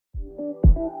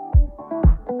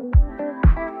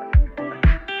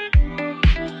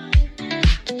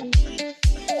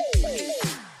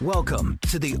Welcome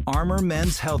to the Armor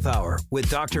Men's Health Hour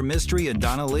with Dr. Mistry and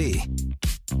Donna Lee.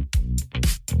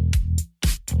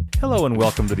 Hello and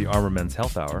welcome to the Armor Men's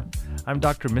Health Hour. I'm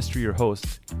Dr. Mistry, your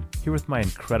host, here with my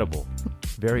incredible,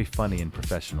 very funny and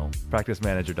professional practice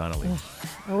manager, Donna Lee.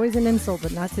 Always an insult,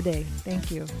 but not today. Thank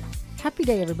you. Happy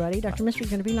day, everybody. Dr. Mistry is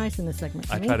going to be nice in this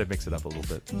segment. I try to mix it up a little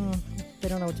bit. They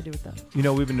don't know what to do with that. You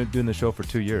know, we've been doing the show for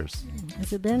 2 years.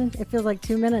 Has it been? It feels like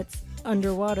 2 minutes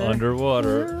underwater.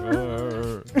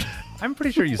 I'm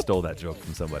pretty sure you stole that joke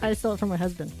from somebody. I stole it from my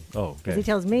husband. Oh, okay. Because he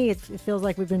tells me it feels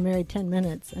like we've been married 10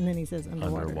 minutes, and then he says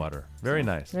underwater. Very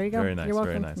nice. There you go. Very nice. You're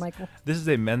welcome, very nice. Michael. This is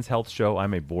a men's health show.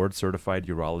 I'm a board-certified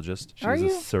urologist. She's Are you?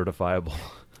 a certifiable.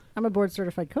 I'm a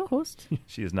board-certified co-host.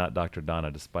 She is not Dr. Donna,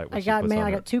 despite what I she got puts mail. on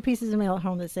I her. got 2 pieces of mail at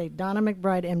home that say Donna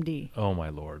McBride, MD. Oh, my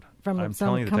Lord. From I'm some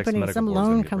telling you, the Texas company, Medical some Board's gonna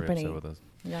loan get very company. upset with us.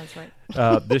 Yeah, that's right.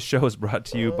 This show is brought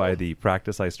to you by the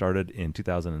practice I started in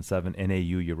 2007,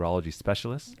 NAU Urology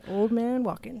Specialist. Old man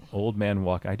walking. Old man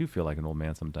walk. I do feel like an old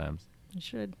man sometimes. You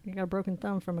should. You got a broken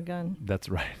thumb from a gun. That's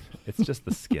right. It's just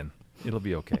the skin. It'll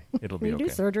be okay. It'll be Can you okay.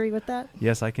 do surgery with that?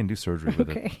 Yes, I can do surgery with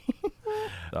it. Okay.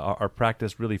 Our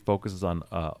practice really focuses on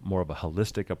more of a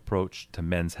holistic approach to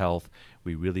men's health.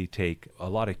 We really take a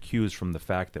lot of cues from the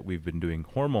fact that we've been doing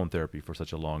hormone therapy for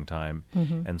such a long time,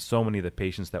 and so many of the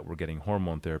patients that were getting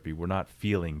hormone therapy were not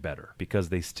feeling better because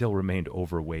they still remained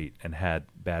overweight and had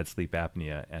bad sleep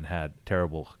apnea and had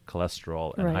terrible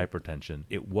cholesterol and hypertension.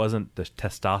 It wasn't the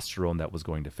testosterone that was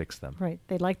going to fix them. Right.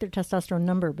 They liked their testosterone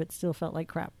number, but still felt like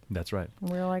crap. That's right.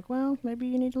 And we were like, well, maybe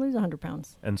you need to lose 100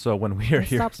 pounds. And so when we are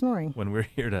here, Stop snoring. when we're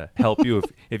here to help you,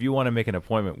 if you want to make an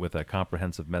appointment with a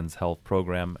comprehensive men's health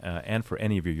program and for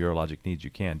any of your urologic needs,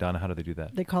 you can. Donna, how do they do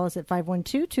that? They call us at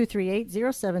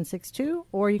 512-238-0762,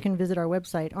 or you can visit our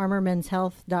website,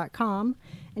 armormenshealth.com,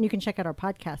 and you can check out our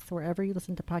podcasts wherever you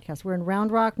listen to podcasts. We're in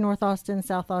Round Rock, North Austin,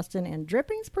 South Austin, and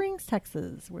Dripping Springs,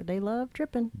 Texas, where they love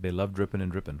dripping. They love dripping and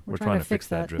dripping. We're trying to fix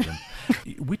that dripping.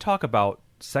 We talk about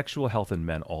sexual health in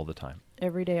men all the time.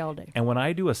 Every day, all day. And when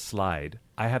I do a slide,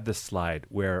 I have this slide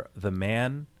where the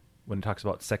man, when it talks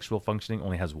about sexual functioning,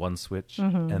 only has 1 switch,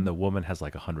 and the woman has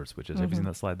like 100 switches. Have you seen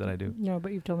that slide that I do? No,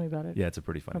 but you've told me about it. Yeah, it's a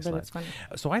pretty funny slide. It's funny.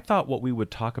 So I thought what we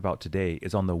would talk about today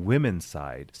is on the women's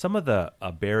side, some of the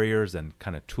barriers and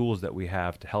kind of tools that we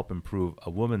have to help improve a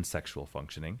woman's sexual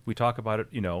functioning. We talk about it,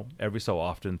 every so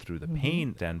often through the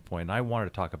pain standpoint. And I wanted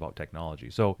to talk about technology.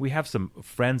 So we have some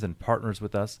friends and partners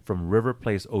with us from River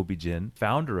Place OB-GYN,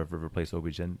 founder of River Place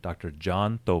OB-GYN, Dr.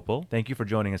 John Thopel. Thank you for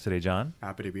joining us today, John.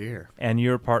 Happy to be here. And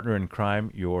your partner in crime,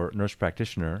 your nurse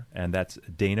practitioner, and that's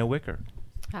Dana Wicker.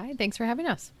 Hi, thanks for having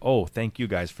us. Oh, thank you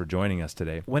guys for joining us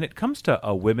today. When it comes to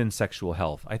women's sexual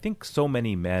health, I think so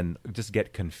many men just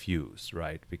get confused,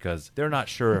 right? Because they're not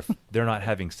sure if they're not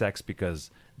having sex because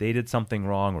they did something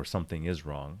wrong or something is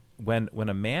wrong. When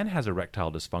a man has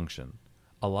erectile dysfunction,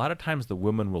 a lot of times the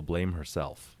woman will blame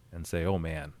herself and say, oh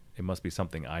man, it must be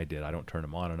something I did. I don't turn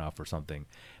him on enough or something.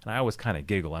 And I always kind of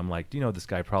giggle. I'm like, this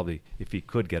guy probably, if he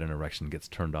could get an erection, gets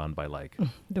turned on by like...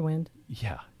 the wind.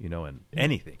 Yeah, and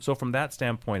anything. So from that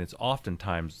standpoint, it's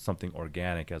oftentimes something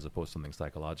organic as opposed to something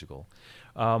psychological.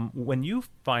 When you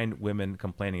find women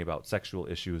complaining about sexual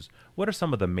issues, what are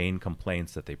some of the main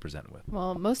complaints that they present with?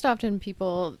 Well, most often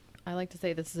people... I like to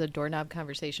say this is a doorknob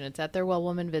conversation. It's at their well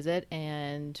woman visit,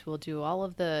 and we'll do all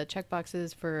of the check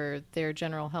boxes for their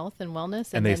general health and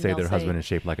wellness. And they say their husband is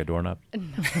shaped like a doorknob?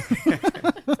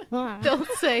 They'll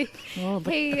say,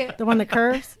 hey... The one that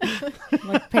curves?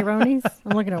 Like Peyronie's?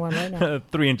 I'm looking at one right now.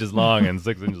 3 inches long and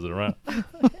 6 inches around.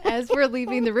 As we're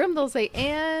leaving the room, they'll say,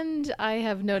 and I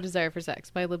have no desire for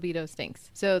sex. My libido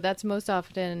stinks. So that's most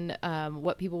often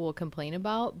what people will complain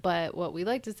about. But what we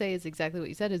like to say is exactly what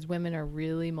you said, is women are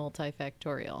really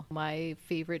multifactorial. My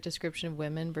favorite description of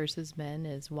women versus men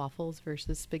is waffles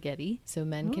versus spaghetti. So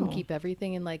men can keep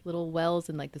everything in like little wells,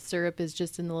 and like the syrup is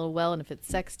just in the little well. And if it's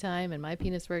sex time and my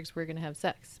penis works, we're going to have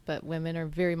sex. But women are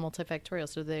very multifactorial.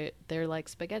 So they're like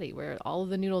spaghetti, where all of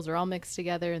the noodles are all mixed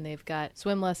together, and they've got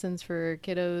swim lessons for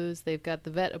kiddos. They've got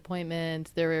the vet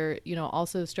appointment. They're,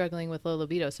 also struggling with low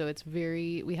libido. So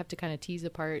we have to kind of tease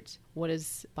apart what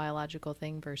is biological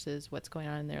thing versus what's going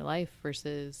on in their life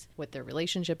versus what their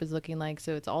relationship is looking like.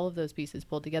 So it's all of those pieces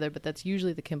pulled together. But that's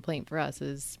usually the complaint for us,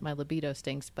 is my libido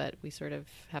stinks. But we sort of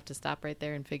have to stop right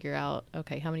there and figure out,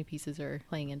 okay, how many pieces are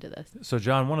playing into this? So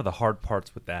John, one of the hard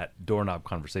parts with that doorknob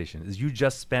conversation is you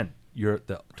just spent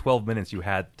the 12 minutes you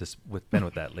had to spend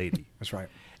with that lady. That's right.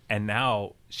 And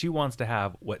now she wants to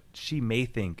have what she may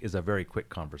think is a very quick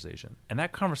conversation. And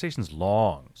that conversation's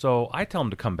long. So I tell them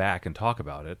to come back and talk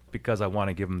about it because I want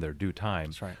to give them their due time.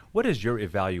 That's right. What does your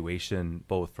evaluation,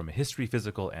 both from a history,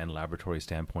 physical, and laboratory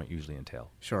standpoint, usually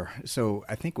entail? Sure. So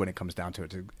I think when it comes down to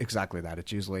it, it's exactly that.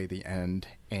 It's usually the end,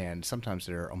 and sometimes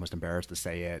they're almost embarrassed to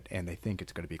say it, and they think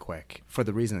it's going to be quick. For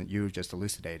the reason that you just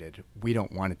elucidated, we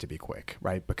don't want it to be quick,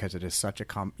 right? Because it is such a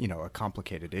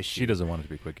complicated issue. She doesn't want it to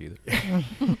be quick either.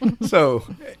 So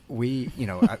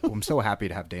I'm so happy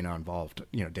to have Dana involved.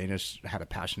 Dana's had a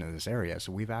passion in this area,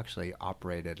 so we've actually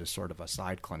operated as sort of a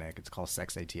side clinic. It's called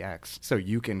Sex ATX. So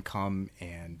you can come,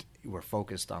 and we're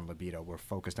focused on libido. We're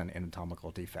focused on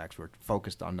anatomical defects. We're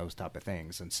focused on those type of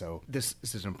things. And so this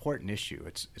is an important issue.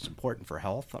 It's important for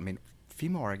health. I mean,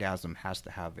 female orgasm has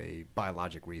to have a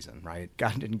biologic reason, right?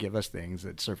 God didn't give us things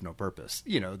that serve no purpose.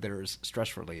 There's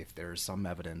stress relief. There's some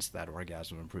evidence that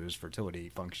orgasm improves fertility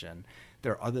function.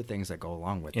 There are other things that go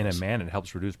along with it. In a man, it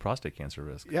helps reduce prostate cancer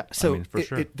risk. Yeah, so for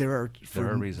sure. There are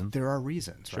reasons. There are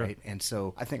reasons, Sure. right? And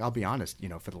so I think I'll be honest,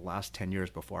 for the last 10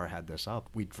 years before I had this up,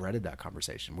 we dreaded that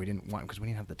conversation. We didn't want, because we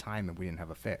didn't have the time and we didn't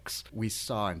have a fix. We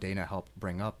saw, and Dana helped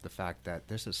bring up the fact that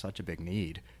this is such a big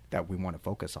need that we want to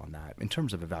focus on that. In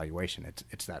terms of evaluation,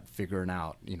 it's that figuring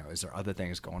out, is there other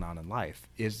things going on in life?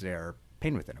 Is there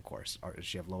pain with intercourse? Or does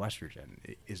she have low estrogen?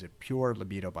 Is it pure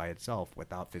libido by itself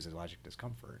without physiologic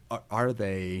discomfort? Are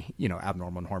they,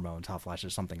 abnormal hormones, hot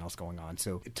flashes, something else going on?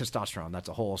 So testosterone, that's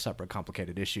a whole separate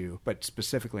complicated issue. But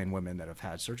specifically in women that have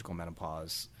had surgical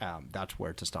menopause, that's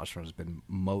where testosterone has been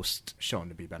most shown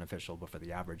to be beneficial. But for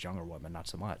the average younger woman, not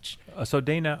so much. So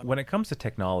Dana, when it comes to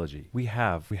technology, we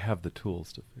have the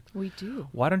tools to fix it. We do.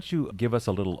 Why don't you give us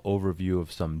a little overview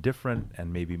of some different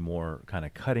and maybe more kind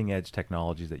of cutting edge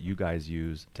technologies that you guys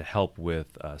use to help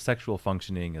with sexual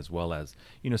functioning, as well as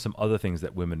some other things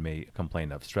that women may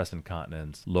complain of: stress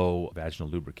incontinence, low vaginal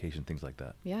lubrication, things like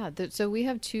that. Yeah, so we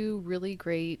have two really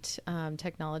great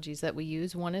technologies that we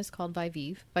use. One is called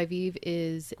Viviv. Viviv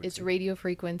is its radio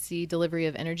frequency delivery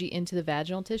of energy into the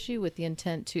vaginal tissue with the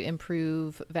intent to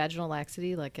improve vaginal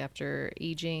laxity, like after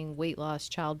aging, weight loss,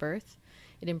 childbirth.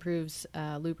 It improves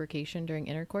lubrication during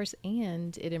intercourse,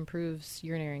 and it improves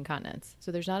urinary incontinence.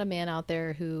 So there's not a man out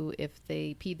there who, if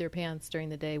they peed their pants during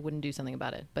the day, wouldn't do something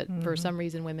about it. But for some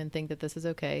reason, women think that this is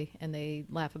okay, and they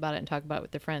laugh about it and talk about it with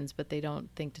their friends, but they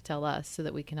don't think to tell us so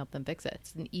that we can help them fix it.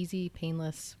 It's an easy,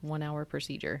 painless 1-hour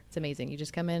procedure. It's amazing. You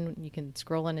just come in, you can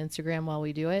scroll on Instagram while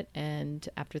we do it, and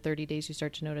after 30 days, you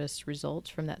start to notice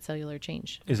results from that cellular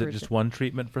change. Is it just one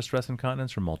treatment for stress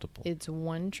incontinence or multiple? It's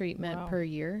one treatment per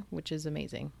year, which is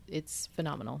amazing. It's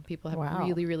phenomenal. People have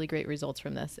really, really great results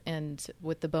from this, and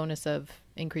with the bonus of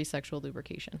increased sexual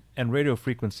lubrication. And radio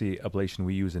frequency ablation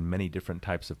we use in many different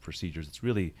types of procedures. It's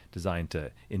really designed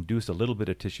to induce a little bit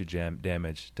of tissue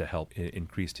damage to help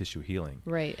increase tissue healing.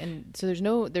 Right, and so there's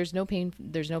no pain.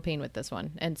 There's no pain with this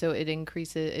one, and so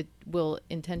it will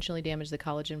intentionally damage the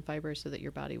collagen fiber so that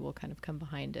your body will kind of come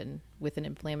behind and with an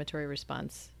inflammatory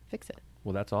response fix it.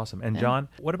 Well, that's awesome. And John,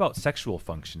 what about sexual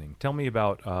functioning? Tell me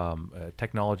about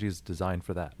technologies designed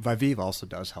for that. Viviv also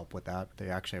does help with that. They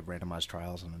actually have randomized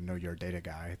trials, and I know you're a data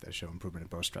guy, that show improvement in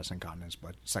both stress incontinence,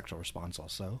 but sexual response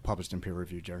also, published in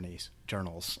peer-reviewed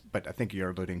journals. But I think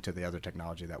you're alluding to the other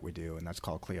technology that we do, and that's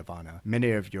called Cleovana. Many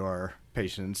of your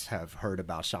patients have heard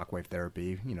about shockwave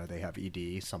therapy. They have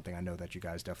ED, something I know that you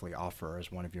guys definitely offer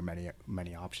as one of your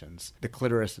many options. The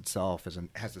clitoris itself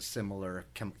has a similar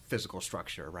physical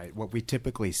structure, right? What we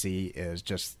typically see is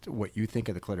just what you think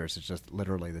of the clitoris is just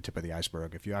literally the tip of the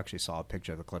iceberg. If you actually saw a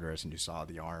picture of the clitoris and you saw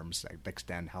the arms that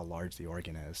extend how large the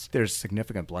organ is, there's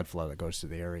significant blood flow that goes to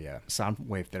the area. Sound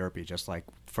wave therapy, just like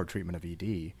for treatment of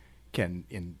ED, can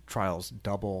in trials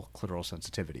double clitoral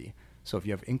sensitivity. So if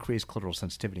you have increased clitoral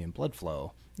sensitivity and blood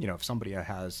flow, if somebody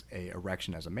has a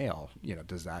erection as a male,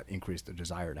 does that increase the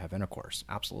desire to have intercourse?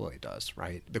 Absolutely it does,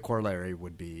 right? The corollary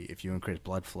would be if you increase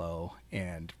blood flow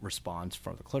and response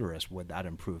from the clitoris, would that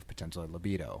improve potentially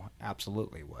libido?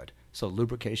 Absolutely would. So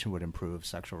lubrication would improve,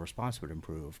 sexual response would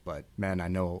improve. But man, I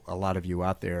know a lot of you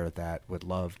out there that would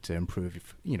love to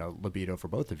improve, libido for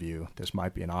both of you. This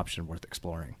might be an option worth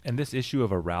exploring. And this issue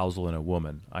of arousal in a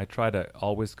woman, I try to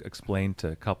always explain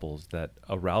to couples that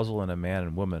arousal in a man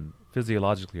and woman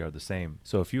physiologically are the same.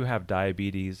 So if you have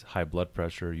diabetes, high blood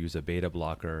pressure, use a beta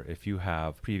blocker, if you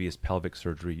have previous pelvic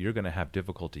surgery, you're going to have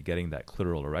difficulty getting that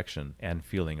clitoral erection and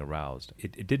feeling aroused.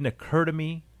 It didn't occur to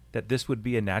me that this would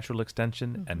be a natural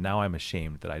extension, and now I'm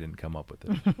ashamed that I didn't come up with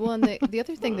it. Well, and the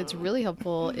other thing that's really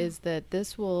helpful is that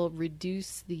this will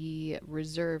reduce the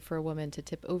reserve for a woman to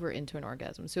tip over into an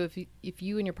orgasm. So if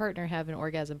you and your partner have an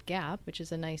orgasm gap, which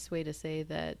is a nice way to say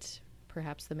that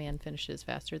perhaps the man finishes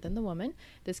faster than the woman.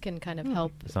 This can kind of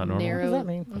help It's not normal? narrow. What does that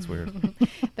mean? That's weird.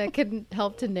 That can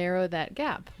help to narrow that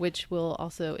gap, which will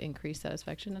also increase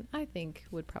satisfaction, and I think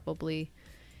would probably,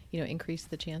 increase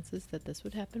the chances that this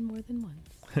would happen more than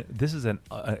once. This is an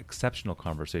exceptional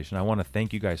conversation. I want to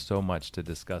thank you guys so much to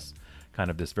discuss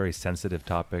kind of this very sensitive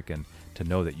topic, and to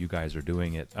know that you guys are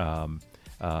doing it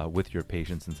with your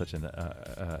patients in such an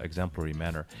exemplary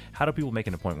manner. How do people make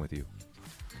an appointment with you?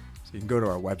 So you can go to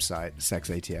our website,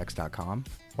 sexatx.com,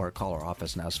 or call our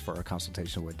office and ask for a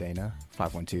consultation with Dana,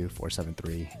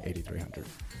 512-473-8300.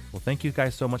 Well, thank you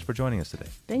guys so much for joining us today.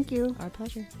 Thank you. Our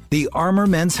pleasure. The Armor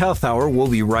Men's Health Hour will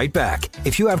be right back.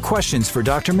 If you have questions for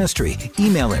Dr. Mistry,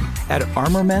 email him at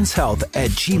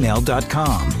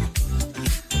armormenshealth@gmail.com.